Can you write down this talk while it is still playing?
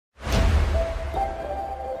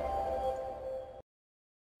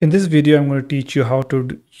In this video, I'm going to teach you how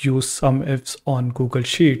to use SUMIFS on Google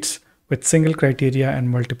Sheets with single criteria and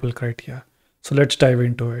multiple criteria. So let's dive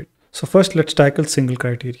into it. So first, let's tackle single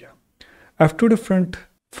criteria. I have two different,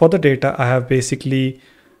 for the data, I have basically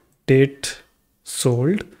date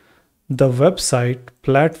sold, the website,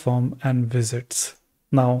 platform, and visits.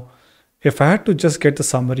 Now, if I had to just get the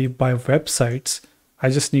summary by websites, I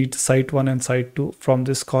just need site 1 and site 2 from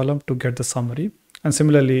this column to get the summary. And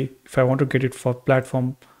similarly, if I want to get it for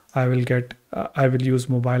platform, I will use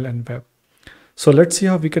mobile and web. So let's see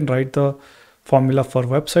how we can write the formula for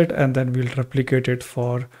website and then we'll replicate it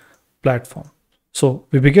for platform. So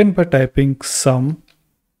we begin by typing sum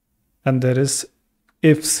and there is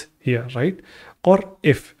ifs here, right? Or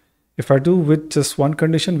if I do with just one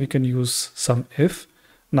condition, we can use sum if.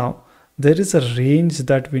 Now there is a range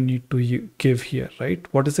that we need to give here, right?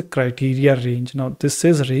 What is the criteria range? Now this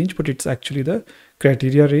says range, but it's actually the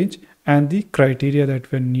criteria range and the criteria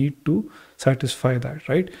that we need to satisfy that,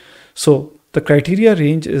 right? So the criteria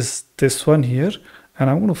range is this one here, and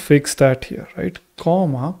I'm going to fix that here, right?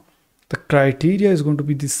 Comma, the criteria is going to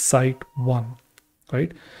be the site 1,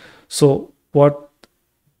 right? So what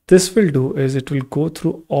this will do is it will go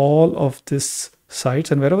through all of these sites,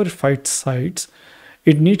 and wherever it finds sites,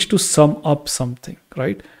 it needs to sum up something,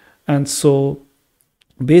 right? And so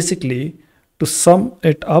basically to sum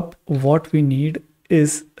it up, what we need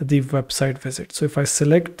is the website visit. So if I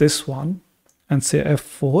select this one and say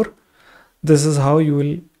F4, this is how you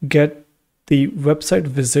will get the website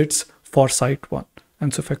visits for site 1.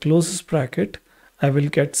 And so if I close this bracket, I will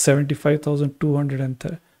get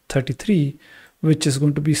 75,233, which is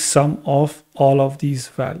going to be sum of all of these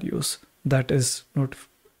values that is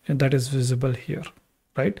visible here,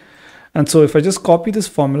 right? And so if I just copy this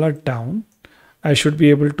formula down, I should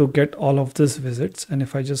be able to get all of these visits. And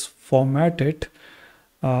if I just format it,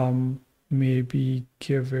 maybe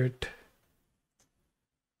give it,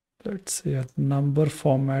 let's say, a number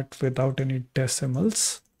format without any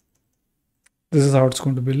decimals. This is how it's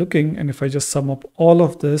going to be looking. And if I just sum up all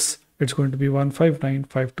of this, it's going to be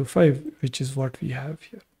 159,525, which is what we have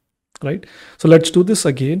here, right? So let's do this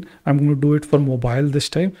again. I'm going to do it for mobile this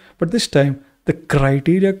time, but this time the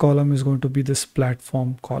criteria column is going to be this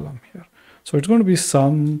platform column here. So it's going to be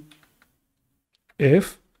sum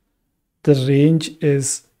if the range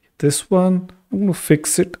is this one. I'm going to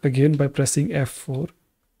fix it again by pressing F4,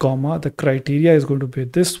 comma, the criteria is going to be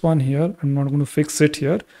this one here. I'm not going to fix it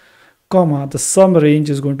here, comma, the sum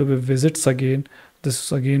range is going to be visits again. This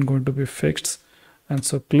is again going to be fixed. And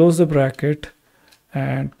so close the bracket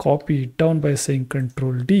and copy it down by saying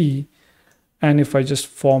Control D. And if I just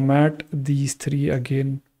format these three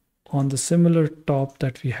again on the similar top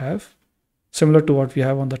that we have, similar to what we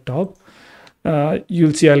have on the top,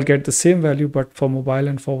 you'll see I'll get the same value, but for mobile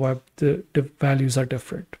and for web, the values are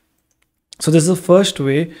different. So this is the first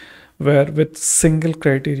way where with single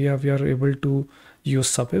criteria, we are able to use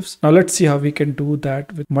SUMIFS. Now let's see how we can do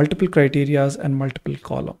that with multiple criterias and multiple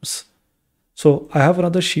columns. So I have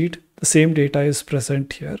another sheet. The same data is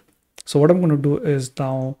present here. So what I'm going to do is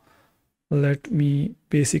now let me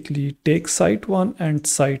basically take site 1 and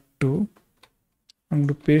site 2. I'm going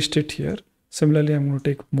to paste it here. Similarly, I'm going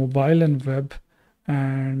to take mobile and web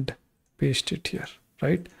and paste it here,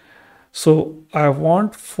 right? So I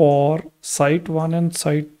want for site 1 and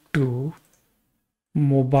site 2,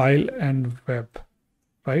 mobile and web,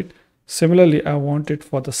 right? Similarly, I want it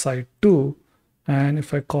for the site 2. And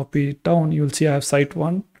if I copy it down, you'll see I have site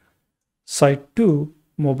 1, site 2,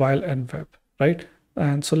 mobile and web, right?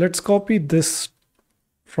 And so let's copy this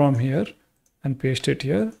from here and paste it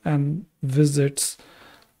here, and visits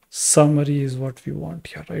summary is what we want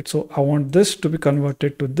here, right? So I want this to be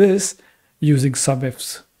converted to this using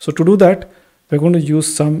SUMIFS. So to do that, we're going to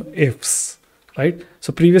use SUMIFS, right?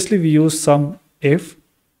 So previously we used SUMIF,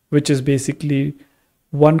 which is basically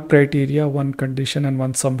one criteria, one condition, and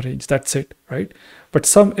one sum range. That's it, right? But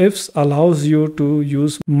SUMIFS allows you to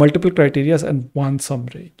use multiple criteria and one sum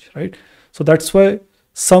range, right? So that's why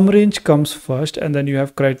sum range comes first, and then you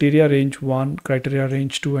have criteria range 1, criteria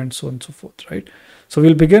range 2, and so on and so forth, right? So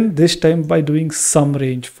we'll begin this time by doing sum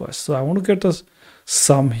range first. So I want to get the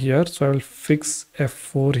sum here. So I will fix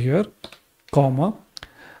F4 here, comma.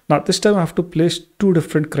 Now this time I have to place two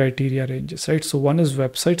different criteria ranges, right? So one is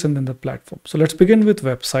websites and then the platform. So let's begin with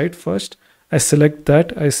website first. I select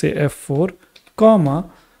that, I say F4, comma,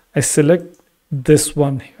 I select this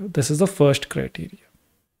one here. This is the first criteria,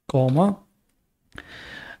 comma.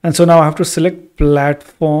 And so now I have to select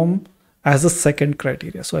platform as the second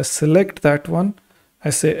criteria. So I select that one, I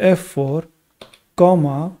say F4,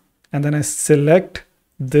 comma, and then I select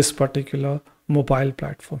this particular mobile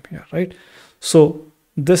platform here, right? So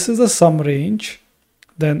this is the sum range,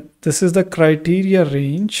 then this is the criteria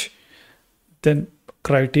range, then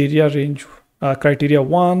criteria range, criteria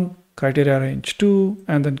 1, criteria range 2,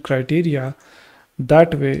 and then criteria.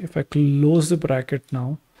 That way, if I close the bracket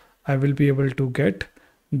now, I will be able to get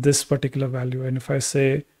this particular value. And if I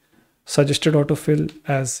say suggested autofill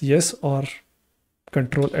as yes or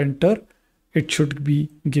control enter, it should be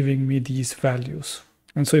giving me these values.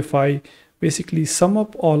 And so if I basically sum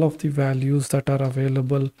up all of the values that are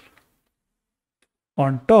available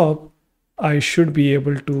on top, I should be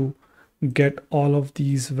able to get all of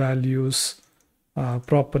these values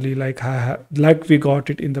properly, like we got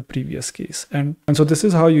it in the previous case. And so this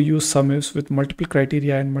is how you use SUMIFS with multiple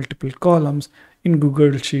criteria and multiple columns in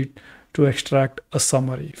Google Sheet to extract a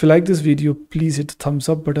summary. If you like this video, please hit the thumbs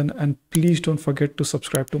up button and please don't forget to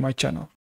subscribe to my channel.